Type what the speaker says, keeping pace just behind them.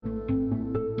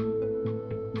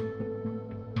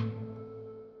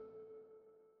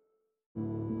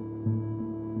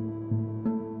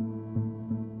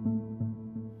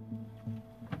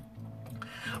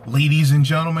Ladies and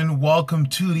gentlemen, welcome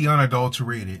to The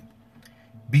Unadulterated.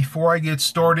 Before I get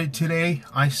started today,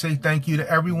 I say thank you to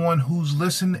everyone who's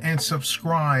listened and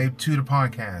subscribed to the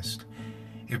podcast.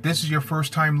 If this is your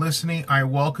first time listening, I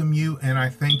welcome you and I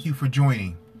thank you for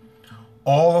joining.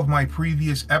 All of my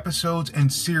previous episodes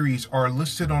and series are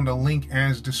listed on the link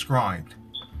as described.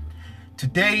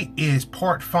 Today is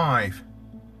part 5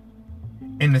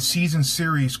 in the season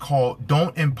series called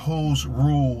Don't Impose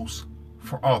Rules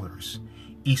for Others.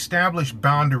 Establish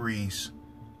boundaries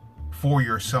for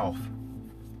yourself.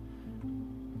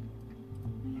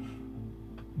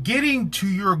 Getting to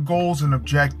your goals and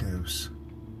objectives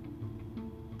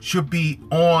should be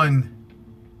on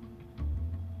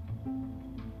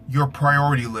your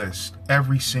priority list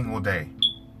every single day.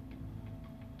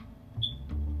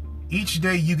 Each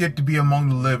day you get to be among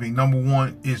the living, number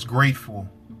 1, is grateful.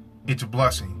 It's a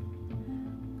blessing.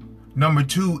 Number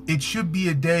 2, it should be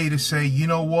a day to say, you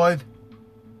know what?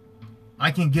 I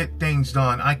can get things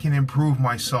done. I can improve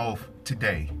myself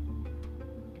today.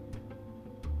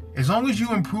 As long as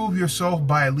you improve yourself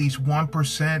by at least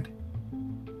 1%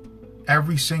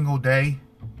 every single day,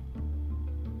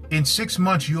 in 6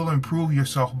 months you'll improve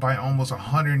yourself by almost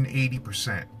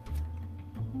 180%.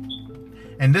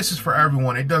 And this is for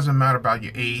everyone. It doesn't matter about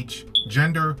your age,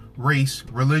 gender, race,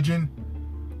 religion,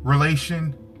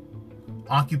 relation,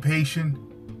 occupation,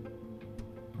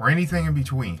 or anything in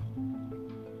between.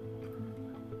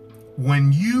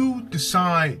 When you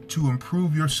decide to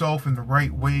improve yourself in the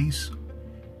right ways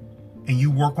and you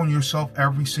work on yourself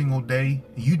every single day,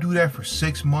 and you do that for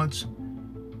 6 months,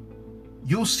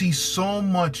 you'll see so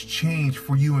much change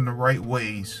for you in the right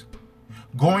ways.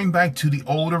 Going back to the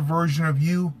older version of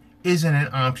you isn't an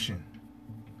option.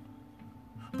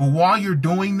 But while you're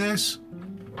doing this,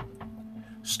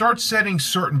 start setting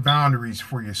certain boundaries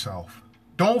for yourself.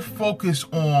 Don't focus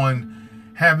on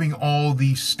having all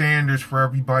these standards for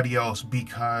everybody else,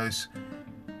 because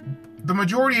the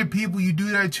majority of people you do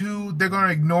that to, they're going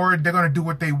to ignore it. They're going to do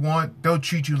what they want. They'll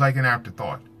treat you like an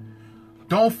afterthought.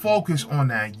 Don't focus on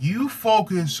that. You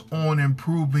focus on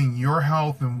improving your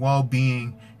health and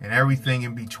well-being and everything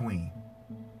in between.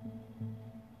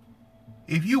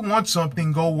 If you want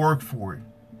something, go work for it.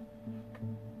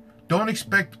 Don't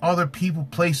expect other people,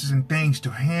 places, and things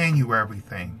to hand you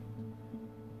everything.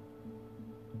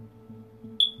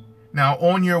 Now,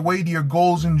 on your way to your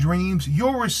goals and dreams,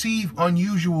 you'll receive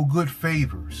unusual good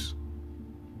favors.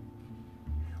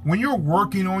 When you're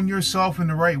working on yourself in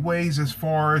the right ways, as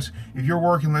far as if you're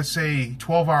working, let's say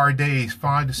 12-hour days,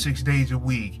 5 to 6 days a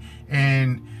week,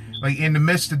 and like in the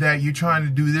midst of that, you're trying to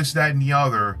do this, that, and the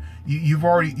other, you're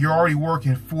already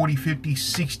working 40, 50,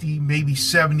 60, maybe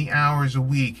 70 hours a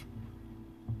week.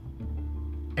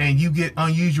 And you get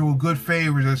unusual good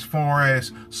favors as far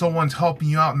as someone's helping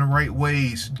you out in the right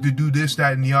ways to do this,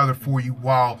 that, and the other for you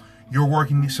while you're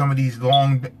working some of these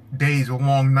long days or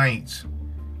long nights.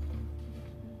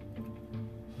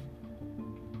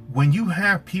 When you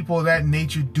have people of that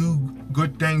nature do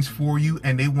good things for you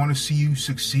and they want to see you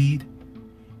succeed,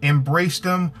 embrace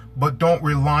them, but don't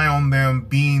rely on them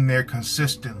being there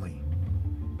consistently.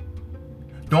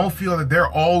 Don't feel that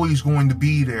they're always going to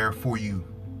be there for you.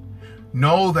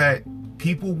 Know that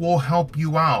people will help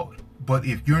you out, but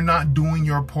if you're not doing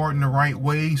your part in the right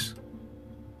ways,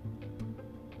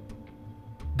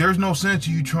 there's no sense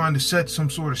of you trying to set some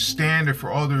sort of standard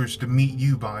for others to meet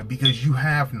you by, because you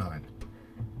have none.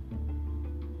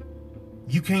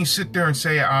 You can't sit there and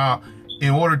say,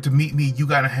 in order to meet me, you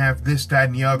got to have this, that,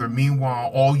 and the other.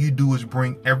 Meanwhile, all you do is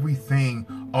bring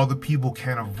everything other people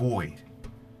can avoid.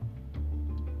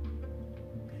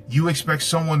 You expect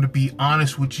someone to be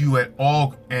honest with you at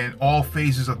all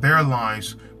phases of their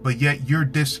lives, but yet you're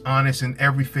dishonest in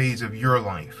every phase of your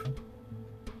life.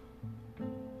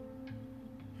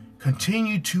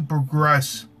 Continue to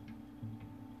progress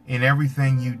in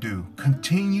everything you do.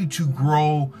 Continue to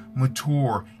grow,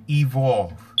 mature,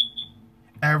 evolve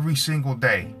every single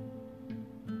day.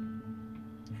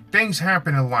 Things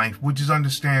happen in life, which is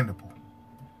understandable.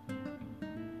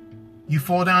 You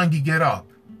fall down, you get up.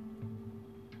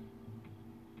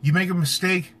 You make a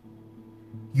mistake,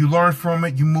 you learn from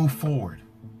it, you move forward.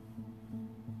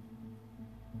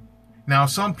 Now,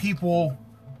 some people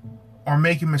are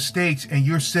making mistakes and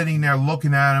you're sitting there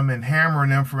looking at them and hammering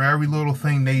them for every little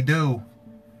thing they do,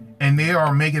 and they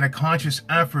are making a conscious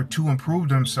effort to improve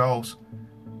themselves.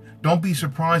 Don't be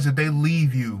surprised that they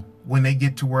leave you when they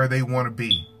get to where they want to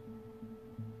be.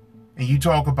 And you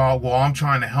talk about, well, I'm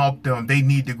trying to help them. They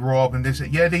need to grow up, and this.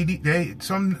 Yeah,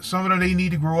 some of them, they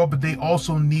need to grow up, but they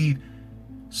also need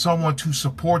someone to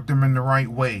support them in the right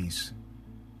ways.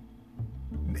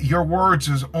 Your words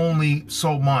is only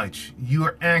so much.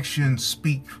 Your actions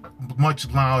speak much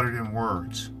louder than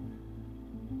words.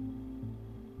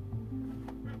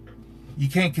 You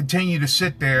can't continue to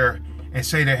sit there and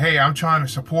say that, hey, I'm trying to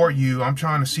support you, I'm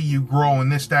trying to see you grow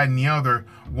and this, that, and the other,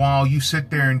 while you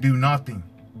sit there and do nothing.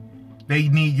 They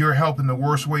need your help in the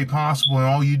worst way possible, and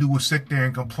all you do is sit there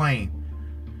and complain.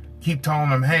 Keep telling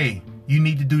them, hey, you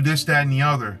need to do this, that, and the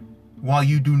other, while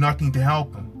you do nothing to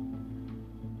help them.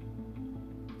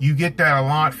 You get that a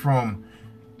lot from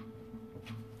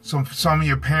some of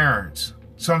your parents,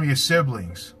 some of your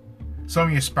siblings, some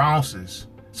of your spouses,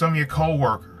 some of your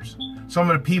co-workers, some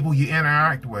of the people you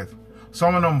interact with.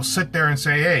 Some of them will sit there and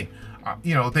say, hey,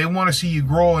 they want to see you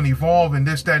grow and evolve and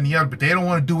this, that, and the other, but they don't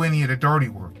want to do any of the dirty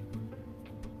work.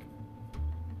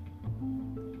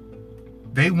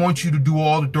 They want you to do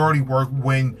all the dirty work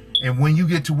when you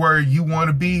get to where you want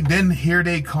to be, then here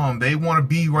they come. They want to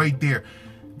be right there.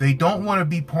 They don't want to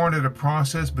be part of the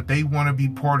process, but they want to be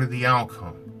part of the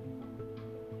outcome.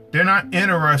 They're not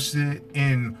interested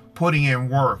in putting in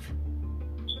work.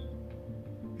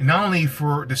 And not only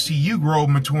to see you grow,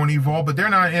 mature, and evolve, but they're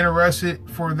not interested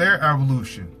for their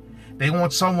evolution. They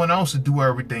want someone else to do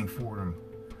everything for them.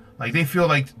 Like they feel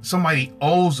like somebody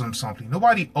owes them something.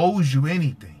 Nobody owes you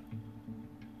anything.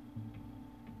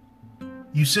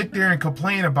 You sit there and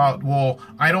complain about, well,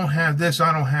 I don't have this,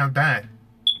 I don't have that.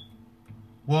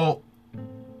 Well,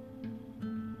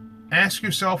 ask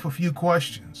yourself a few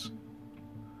questions.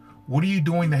 What are you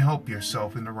doing to help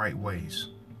yourself in the right ways?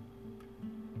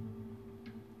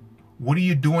 What are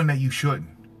you doing that you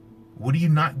shouldn't? What are you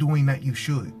not doing that you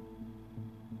should?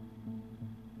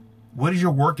 What is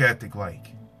your work ethic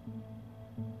like?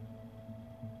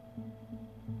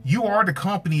 You are the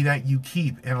company that you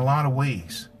keep in a lot of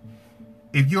ways.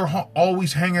 If you're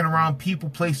always hanging around people,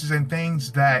 places, and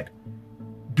things that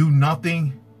do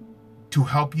nothing to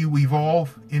help you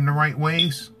evolve in the right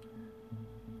ways,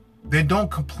 then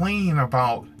don't complain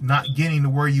about not getting to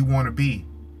where you want to be.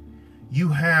 You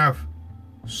have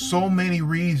so many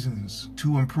reasons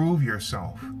to improve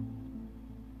yourself.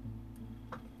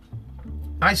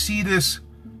 I see this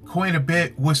quite a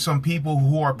bit with some people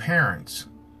who are parents.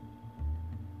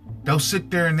 They'll sit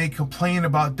there and they complain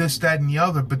about this, that, and the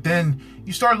other, but then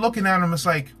you start looking at them, it's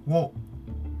like, well,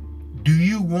 do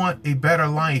you want a better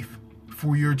life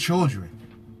for your children?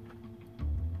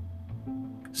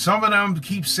 Some of them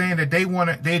keep saying that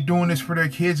they're doing this for their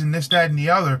kids and this, that, and the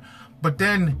other, but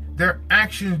then their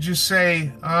actions just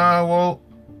say, well,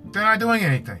 they're not doing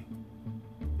anything.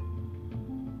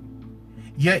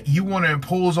 Yet you want to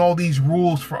impose all these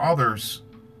rules for others.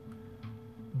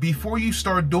 Before you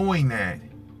start doing that,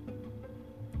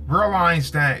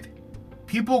 realize that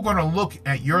people are going to look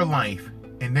at your life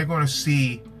and they're going to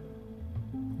see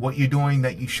what you're doing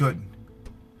that you shouldn't,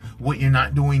 what you're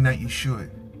not doing that you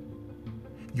should,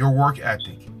 your work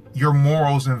ethic, your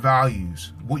morals and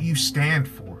values, what you stand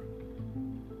for.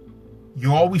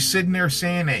 You're always sitting there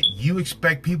saying that you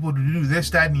expect people to do this,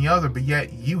 that, and the other, but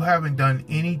yet you haven't done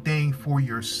anything for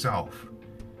yourself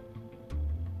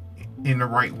in the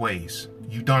right ways.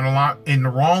 You've done a lot in the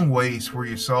wrong ways for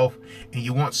yourself, and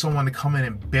you want someone to come in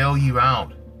and bail you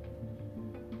out.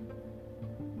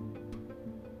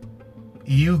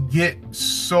 You get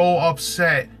so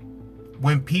upset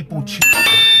when people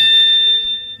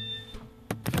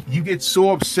you get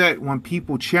so upset when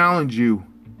people challenge you,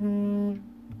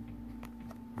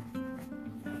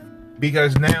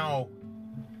 because now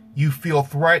you feel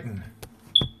threatened.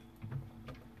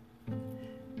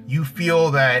 You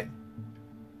feel that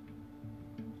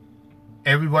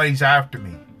everybody's after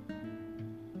me.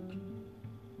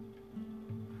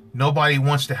 Nobody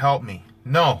wants to help me.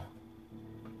 No.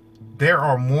 There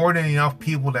are more than enough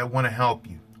people that want to help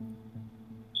you.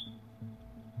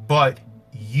 But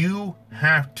you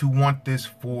have to want this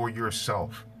for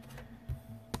yourself.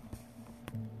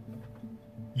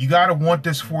 You got to want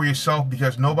this for yourself,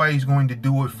 because nobody's going to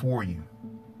do it for you.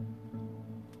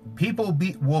 People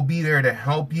will be there to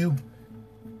help you,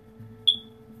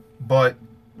 but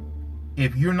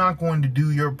if you're not going to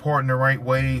do your part in the right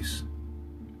ways,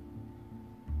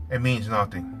 it means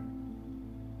nothing.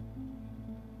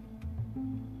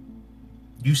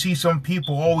 You see some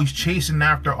people always chasing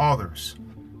after others.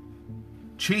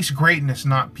 Chase greatness,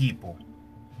 not people.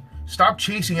 Stop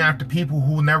chasing after people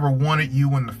who never wanted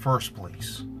you in the first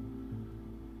place.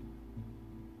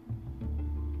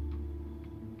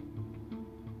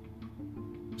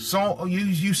 So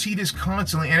you see this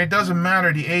constantly, and it doesn't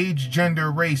matter the age,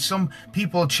 gender, race. Some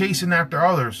people are chasing after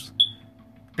others.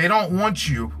 They don't want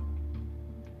you.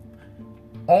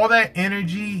 All that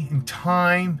energy and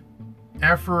time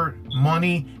effort,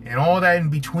 money, and all that in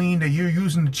between that you're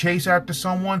using to chase after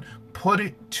someone, put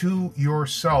it to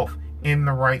yourself in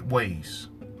the right ways.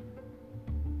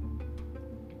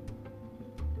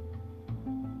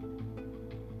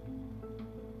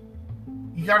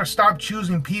 You got to stop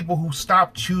choosing people who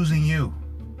stop choosing you.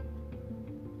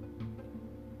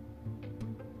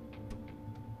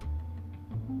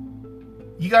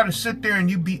 You got to sit there and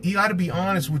you got to be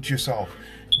honest with yourself.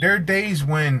 There are days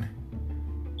when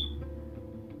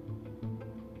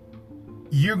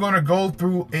you're going to go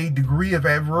through a degree of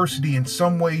adversity in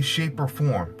some way, shape, or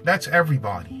form. That's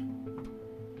everybody.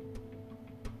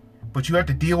 But you have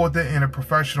to deal with it in a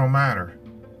professional manner.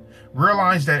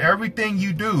 Realize that everything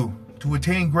you do to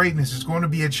attain greatness is going to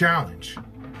be a challenge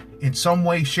in some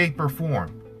way, shape, or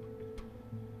form.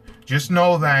 Just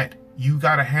know that you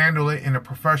got to handle it in a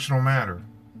professional manner.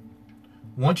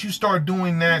 Once you start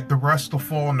doing that, the rest will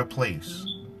fall into place.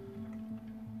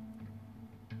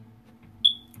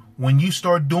 When you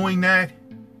start doing that,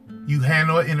 you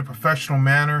handle it in a professional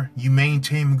manner. You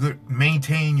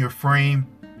maintain your frame.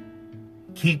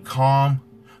 Keep calm.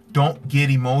 Don't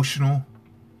get emotional.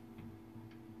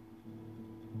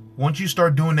 Once you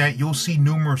start doing that, you'll see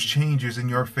numerous changes in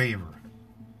your favor.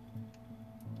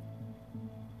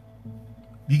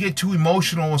 You get too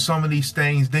emotional on some of these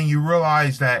things, then you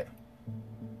realize that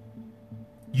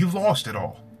you've lost it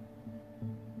all.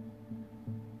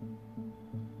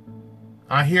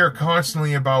 I hear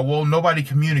constantly about, well, nobody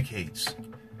communicates,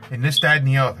 and this, that, and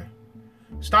the other.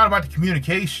 It's not about the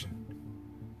communication.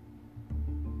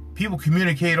 People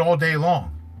communicate all day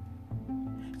long.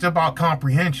 It's about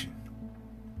comprehension.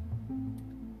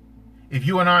 If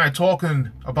you and I are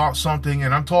talking about something,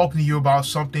 and I'm talking to you about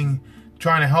something,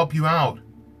 trying to help you out,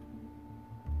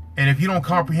 and if you don't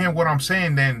comprehend what I'm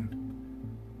saying, then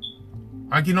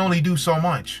I can only do so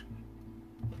much.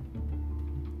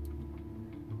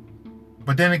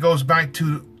 But then it goes back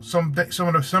to some of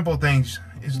the simple things,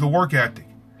 is the work ethic.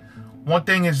 One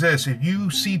thing is this: if you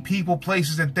see people,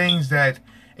 places, and things that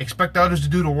expect others to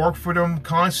do the work for them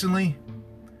constantly,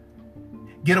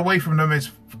 get away from them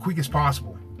as quick as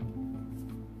possible.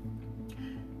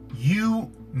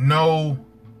 You know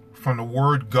from the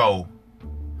word go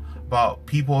about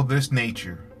people of this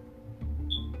nature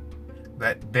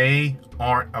that they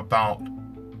aren't about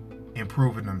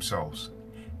improving themselves.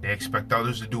 They expect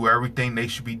others to do everything they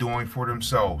should be doing for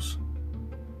themselves.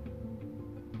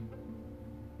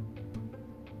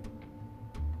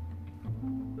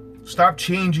 Stop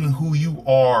changing who you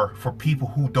are for people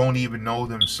who don't even know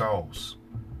themselves.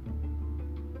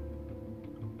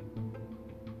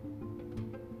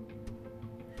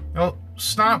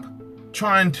 Stop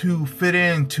trying to fit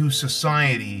into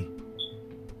society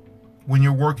when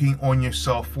you're working on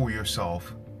yourself for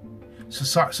yourself.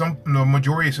 The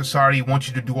majority of society wants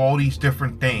you to do all these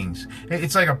different things.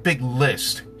 It's like a big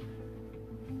list.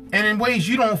 And in ways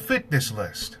you don't fit this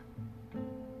list.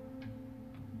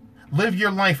 Live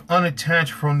your life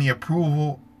unattached from the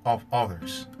approval of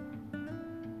others.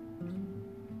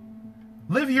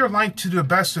 Live your life to the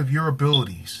best of your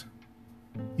abilities.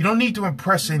 You don't need to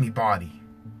impress anybody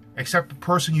except the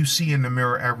person you see in the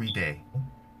mirror every day.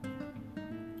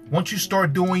 Once you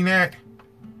start doing that,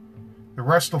 the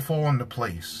rest will fall into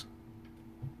place.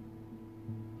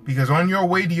 Because on your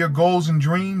way to your goals and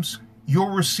dreams,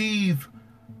 you'll receive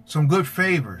some good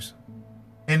favors.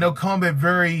 And they'll come at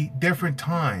very different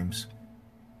times.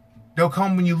 They'll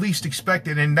come when you least expect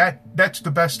it, and that's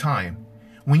the best time.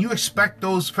 When you expect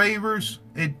those favors,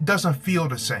 it doesn't feel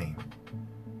the same.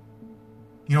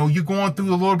 You know, you're going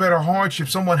through a little bit of hardship,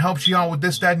 someone helps you out with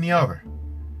this, that, and the other.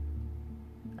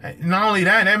 Not only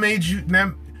that, that made you,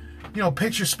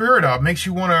 picks your spirit up, makes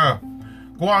you want to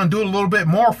go out and do a little bit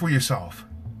more for yourself.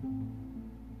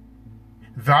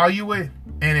 Value it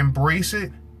and embrace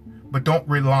it, but don't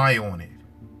rely on it.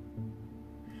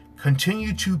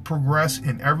 Continue to progress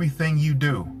in everything you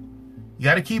do. You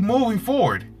got to keep moving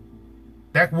forward.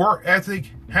 That work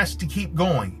ethic has to keep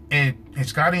going, and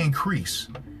it's got to increase.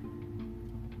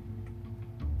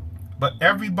 But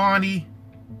everybody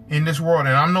in this world,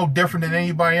 and I'm no different than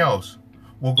anybody else,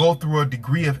 will go through a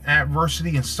degree of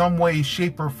adversity in some way,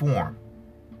 shape, or form.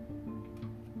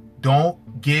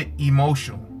 Don't get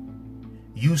emotional.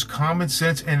 Use common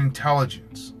sense and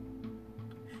intelligence.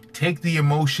 Take the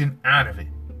emotion out of it.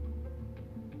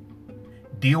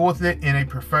 Deal with it in a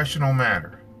professional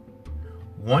manner.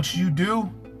 Once you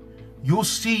do, you'll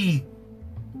see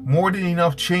more than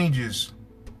enough changes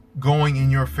going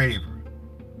in your favor.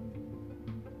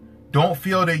 Don't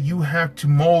feel that you have to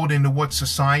mold into what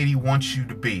society wants you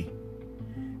to be.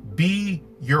 Be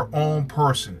your own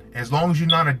person. As long as you're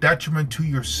not a detriment to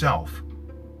yourself,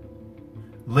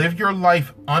 Live your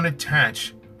life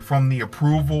unattached from the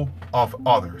approval of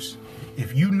others.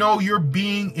 If you know your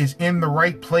being is in the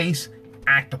right place,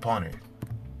 act upon it.